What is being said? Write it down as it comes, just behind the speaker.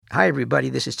Hi, everybody.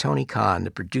 This is Tony Kahn,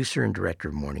 the producer and director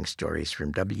of Morning Stories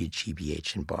from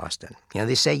WGBH in Boston.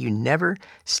 They say you never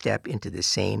step into the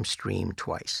same stream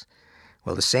twice.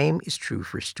 Well, the same is true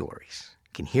for stories. You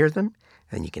can hear them,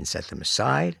 then you can set them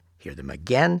aside, hear them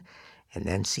again, and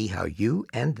then see how you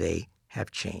and they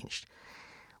have changed.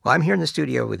 Well, I'm here in the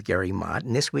studio with Gary Mott,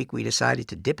 and this week we decided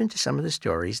to dip into some of the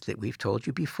stories that we've told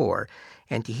you before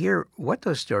and to hear what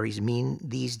those stories mean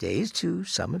these days to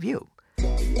some of you.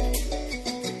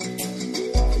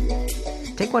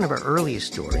 Take one of our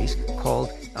earliest stories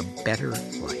called A Better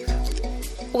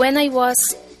Life. When I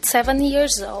was 7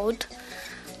 years old,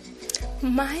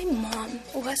 my mom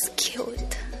was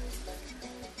killed,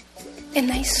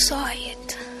 and I saw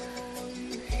it.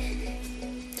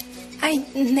 I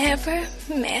never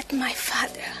met my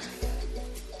father.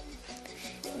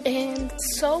 And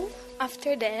so,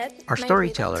 after that... Our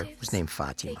storyteller was named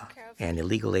Fatima, an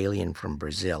illegal alien from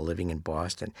Brazil living in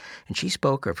Boston, and she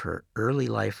spoke of her early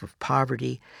life of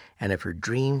poverty and of her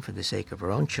dream for the sake of her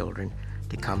own children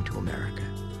to come to America.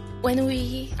 When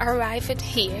we arrived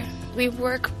here, we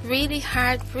work really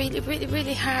hard,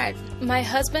 really hard. My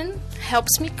husband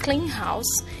helps me clean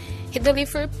house. He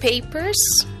delivers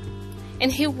papers,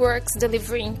 and he works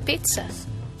delivering pizza.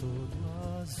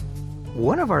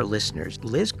 One of our listeners,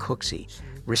 Liz Cooksey,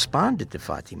 responded to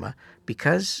Fatima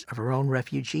because of her own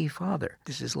refugee father.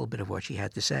 This is a little bit of what she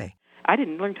had to say. I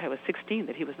didn't learn until I was 16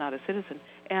 that he was not a citizen,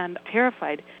 and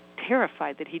terrified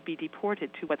that he'd be deported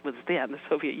to what was then the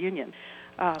Soviet Union.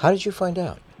 How did you find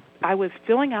out? I was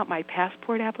filling out my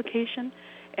passport application,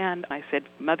 and I said,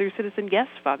 mother citizen, yes,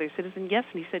 father citizen, yes,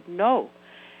 and he said, no.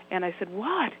 And I said,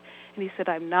 what? And he said,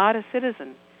 I'm not a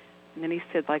citizen. And then he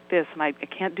said like this, and I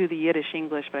can't do the Yiddish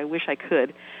English, but I wish I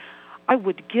could. I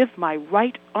would give my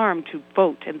right arm to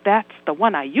vote, and that's the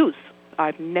one I use.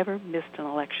 I've never missed an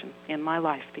election in my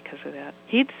life because of that.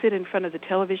 He'd sit in front of the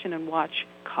television and watch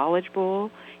College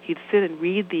Bowl. He'd sit and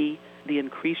read the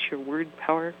Increase Your Word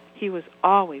Power. He was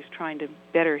always trying to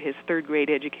better his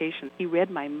third-grade education. He read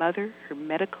my mother her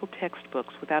medical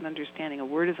textbooks without understanding a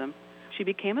word of them. She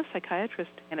became a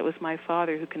psychiatrist, and it was my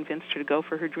father who convinced her to go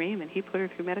for her dream, and he put her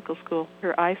through medical school.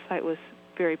 Her eyesight was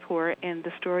very poor, and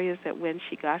the story is that when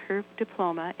she got her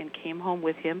diploma and came home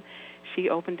with him, she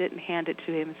opened it and handed it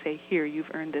to him and said, here, you've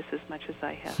earned this as much as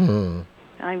I have.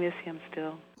 I miss him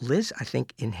still. Liz, I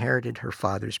think, inherited her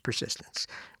father's persistence.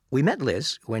 We met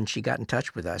Liz when she got in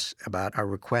touch with us about our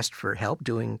request for help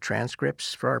doing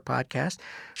transcripts for our podcast.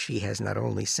 She has not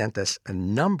only sent us a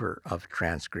number of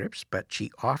transcripts, but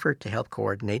she offered to help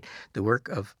coordinate the work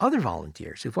of other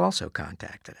volunteers who've also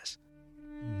contacted us.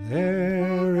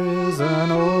 There is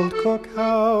an old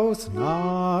cookhouse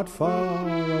not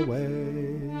far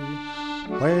away,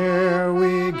 where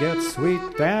we get sweet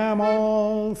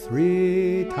damn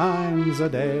 3 times a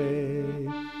day.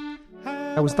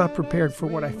 I was not prepared for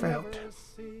what I found.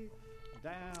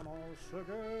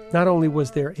 Not only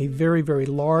was there a very, very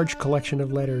large collection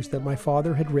of letters that my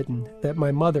father had written that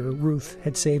my mother, Ruth,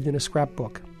 had saved in a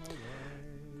scrapbook.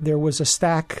 There was a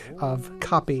stack of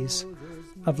copies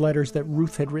of letters that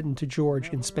Ruth had written to George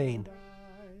in Spain.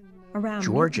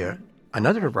 Georgia,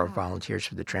 another of our volunteers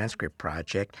for the transcript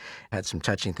project, had some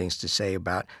touching things to say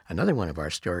about another one of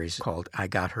our stories called I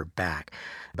Got Her Back,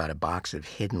 about a box of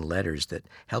hidden letters that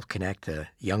helped connect a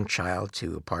young child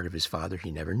to a part of his father he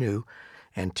never knew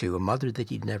and to a mother that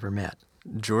he'd never met.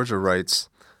 Georgia writes,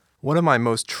 one of my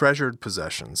most treasured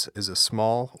possessions is a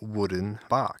small wooden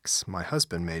box my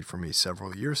husband made for me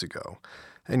several years ago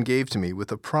and gave to me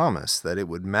with a promise that it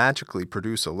would magically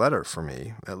produce a letter for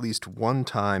me at least one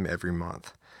time every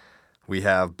month. We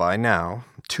have, by now,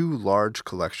 2 large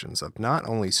collections of not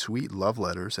only sweet love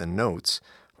letters and notes,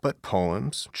 but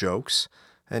poems, jokes,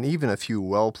 and even a few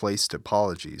well-placed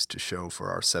apologies to show for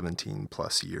our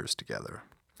 17-plus years together.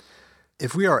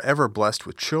 If we are ever blessed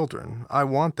with children, I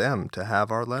want them to have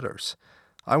our letters.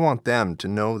 I want them to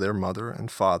know their mother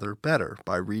and father better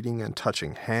by reading and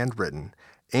touching handwritten,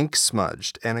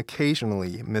 ink-smudged, and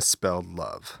occasionally misspelled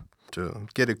love, to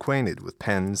get acquainted with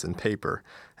pens and paper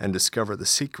and discover the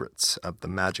secrets of the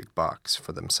magic box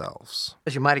for themselves.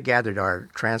 As you might have gathered, our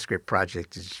transcript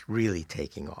project is really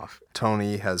taking off.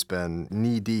 Tony has been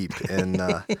knee-deep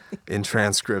in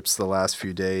transcripts the last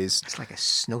few days. It's like a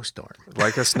snowstorm.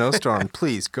 Like a snowstorm.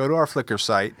 Please, go to our Flickr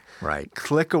site. Right.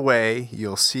 Click away.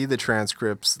 You'll see the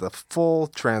transcripts, the full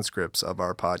transcripts of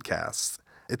our podcasts.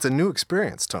 It's a new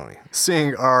experience, Tony,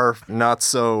 seeing our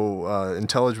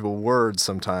not-so-intelligible words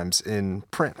sometimes in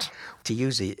print. To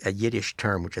use a Yiddish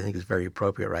term, which I think is very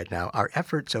appropriate right now, our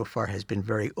effort so far has been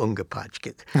very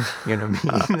ungepatchket. You know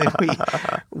what I mean?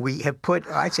 we have put,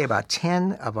 I'd say, about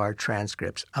 10 of our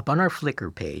transcripts up on our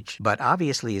Flickr page. But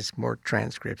obviously, as more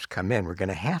transcripts come in, we're going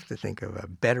to have to think of a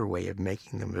better way of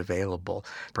making them available.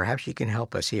 Perhaps you can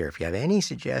help us here. If you have any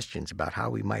suggestions about how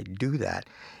we might do that,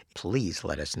 please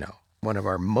let us know. One of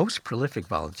our most prolific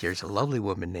volunteers, a lovely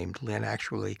woman named Lynn,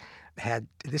 actually had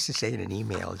this to say in an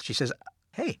email. She says,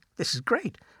 "Hey, this is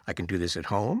great. I can do this at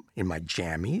home in my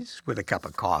jammies with a cup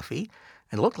of coffee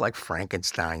and look like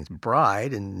Frankenstein's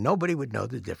bride, and nobody would know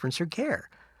the difference or care.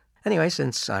 Anyway,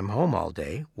 since I'm home all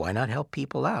day, why not help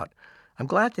people out? I'm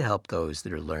glad to help those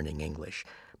that are learning English,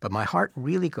 but my heart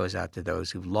really goes out to those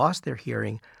who've lost their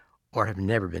hearing or have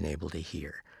never been able to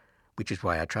hear, which is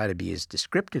why I try to be as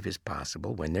descriptive as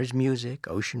possible when there's music,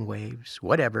 ocean waves,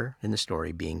 whatever in the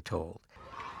story being told."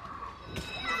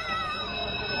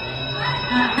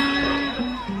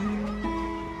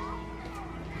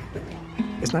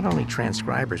 It's not only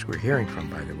transcribers we're hearing from,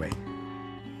 by the way.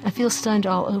 I feel stunned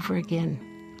all over again,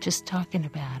 just talking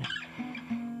about it.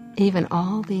 Even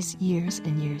all these years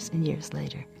and years and years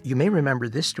later. You may remember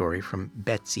this story from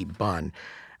Betsy Bunn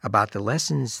about the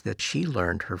lessons that she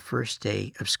learned her first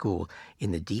day of school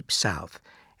in the Deep South,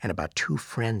 and about two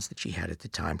friends that she had at the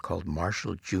time called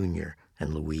Marshall Jr.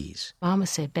 and Louise. Mama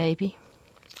said, "Baby,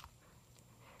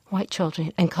 white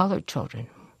children and colored children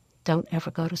don't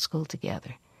ever go to school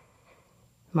together.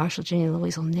 Marshall Jr. and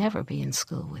Louise will never be in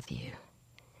school with you."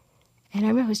 And I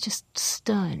remember I was just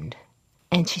stunned.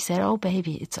 And she said, "Oh,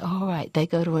 baby, it's all right. They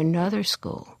go to another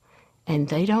school, and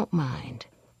they don't mind.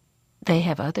 They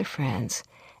have other friends,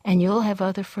 and you'll have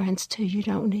other friends, too. You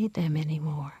don't need them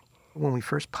anymore." When we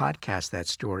first podcast that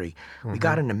story, we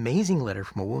got an amazing letter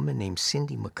from a woman named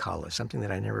Cindy McCullough, something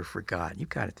that I never forgot. You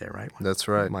got it there, right? That's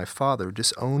right. My father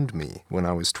disowned me when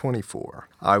I was 24.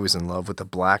 I was in love with a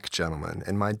black gentleman,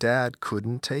 and my dad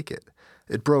couldn't take it.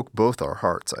 It broke both our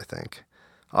hearts, I think.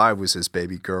 I was his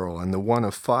baby girl and the one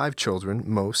of 5 children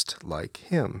most like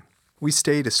him. We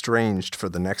stayed estranged for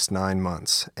the next 9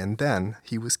 months, and then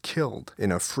he was killed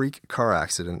in a freak car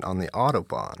accident on the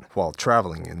Autobahn while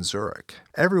traveling in Zurich.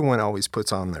 Everyone always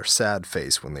puts on their sad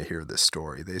face when they hear this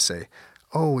story. They say,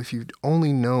 "Oh, if you'd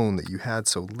only known that you had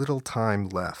so little time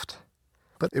left."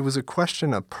 But it was a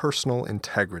question of personal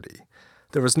integrity.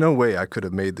 There was no way I could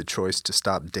have made the choice to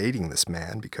stop dating this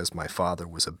man because my father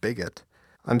was a bigot.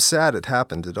 I'm sad it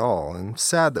happened at all, and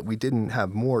sad that we didn't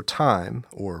have more time,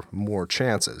 or more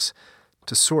chances,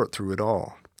 to sort through it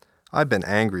all. I've been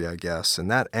angry, I guess, and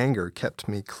that anger kept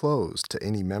me closed to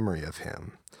any memory of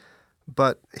him.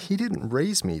 But he didn't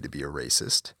raise me to be a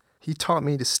racist. He taught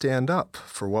me to stand up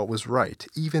for what was right,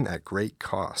 even at great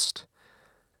cost,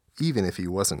 even if he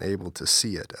wasn't able to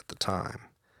see it at the time.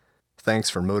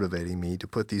 Thanks for motivating me to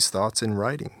put these thoughts in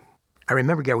writing. I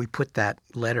remember, Gary, we put that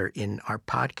letter in our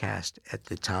podcast at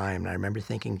the time, and I remember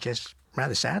thinking just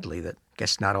rather sadly that I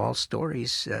guess not all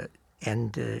stories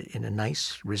end in a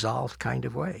nice, resolved kind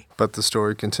of way. But the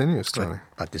story continues, Tony.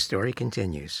 But the story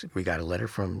continues. We got a letter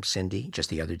from Cindy just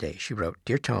the other day. She wrote,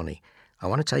 "Dear Tony, I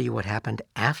want to tell you what happened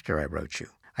after I wrote you.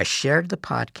 I shared the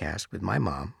podcast with my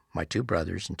mom, my 2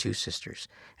 brothers, and 2 sisters,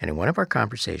 and in one of our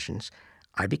conversations,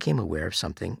 I became aware of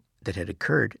something that had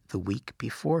occurred the week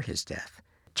before his death.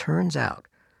 Turns out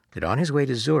that on his way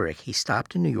to Zurich, he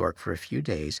stopped in New York for a few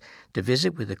days to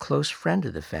visit with a close friend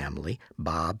of the family,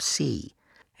 Bob C.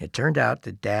 It turned out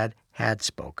that Dad had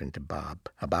spoken to Bob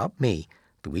about me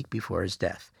the week before his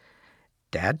death.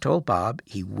 Dad told Bob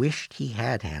he wished he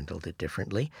had handled it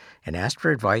differently and asked for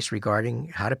advice regarding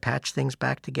how to patch things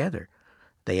back together.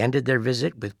 They ended their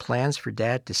visit with plans for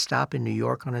Dad to stop in New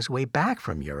York on his way back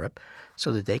from Europe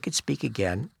so that they could speak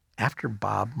again after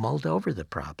Bob mulled over the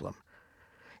problem.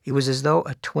 It was as though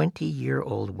a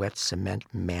 20-year-old wet cement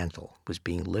mantle was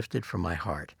being lifted from my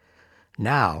heart.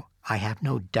 Now I have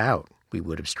no doubt we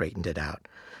would have straightened it out,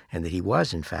 and that he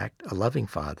was, in fact, a loving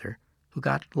father who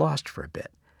got lost for a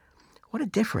bit. What a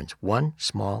difference one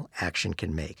small action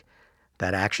can make.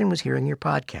 That action was hearing your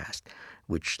podcast,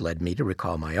 which led me to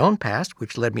recall my own past,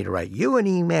 which led me to write you an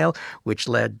email, which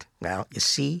led, now, you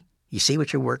see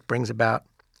what your work brings about?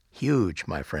 Huge,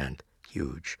 my friend,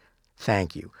 huge.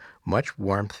 Thank you. Much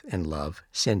warmth and love,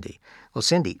 Cindy." Well,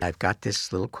 Cindy, I've got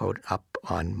this little quote up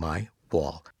on my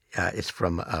wall. It's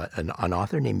from an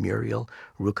author named Muriel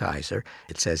Rukeyser.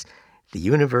 It says, "The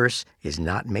universe is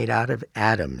not made out of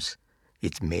atoms.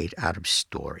 It's made out of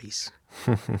stories."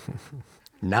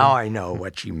 Now I know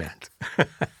what she meant.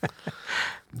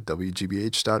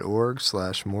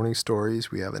 WGBH.org/morning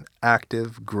stories. We have an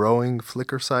active, growing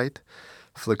Flickr site,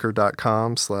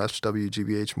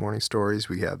 flickr.com/WGBH morning stories.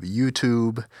 We have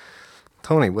YouTube.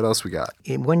 Tony, what else we got?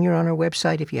 When you're on our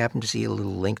website, if you happen to see a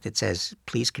little link that says,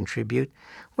 please contribute,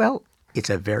 well, it's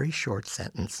a very short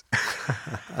sentence.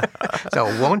 So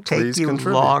it won't take you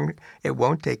long. It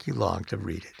won't take you long to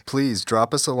read it. Please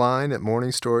drop us a line at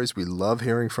Morning Stories. We love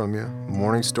hearing from you.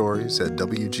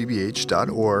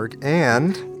 morningstories@WGBH.org.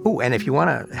 And if you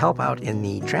want to help out in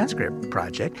the transcript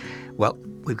project, well,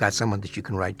 we've got someone that you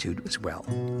can write to as well.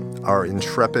 Our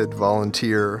intrepid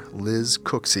volunteer, Liz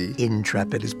Cooksey.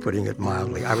 Intrepid is putting it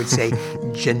mildly. I would say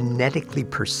genetically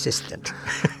persistent.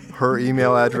 Her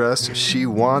email address, she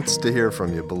wants to hear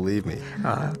from you, believe me.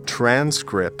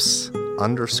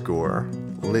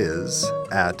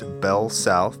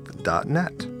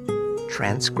 transcripts_Liz@bellsouth.net.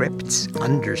 Transcripts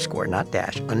not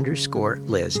dash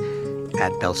 _Liz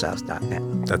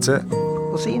 @bellsouth.net. That's it.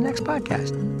 We'll see you next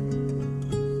podcast.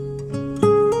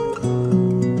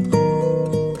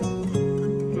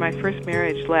 My first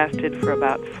marriage lasted for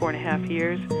about 4.5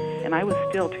 years, and I was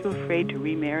still too afraid to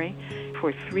remarry.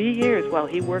 For 3 years, while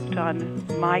he worked on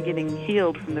my getting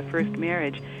healed from the first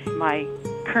marriage, my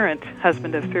current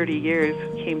husband of 30 years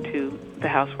came to the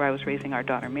house where I was raising our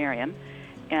daughter, Marion.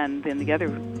 And then the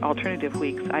other alternative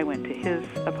weeks, I went to his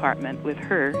apartment with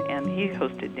her, and he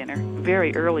hosted dinner.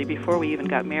 Very early, before we even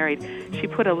got married, she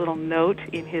put a little note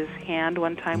in his hand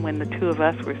one time when the two of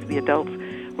us, the adults,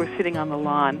 were sitting on the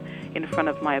lawn in front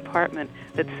of my apartment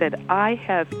that said, I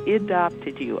have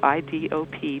adopted you,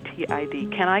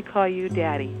 IDOPTID. Can I call you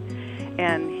Daddy?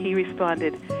 And he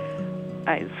responded,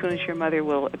 as soon as your mother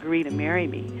will agree to marry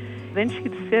me. Then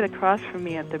she'd sit across from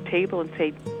me at the table and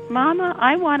say, Mama,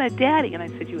 I want a daddy. And I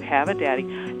said, you have a daddy?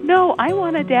 No, I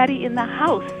want a daddy in the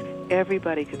house.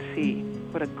 Everybody could see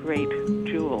what a great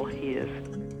jewel he is.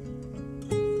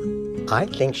 I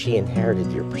think she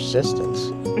inherited your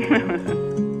persistence.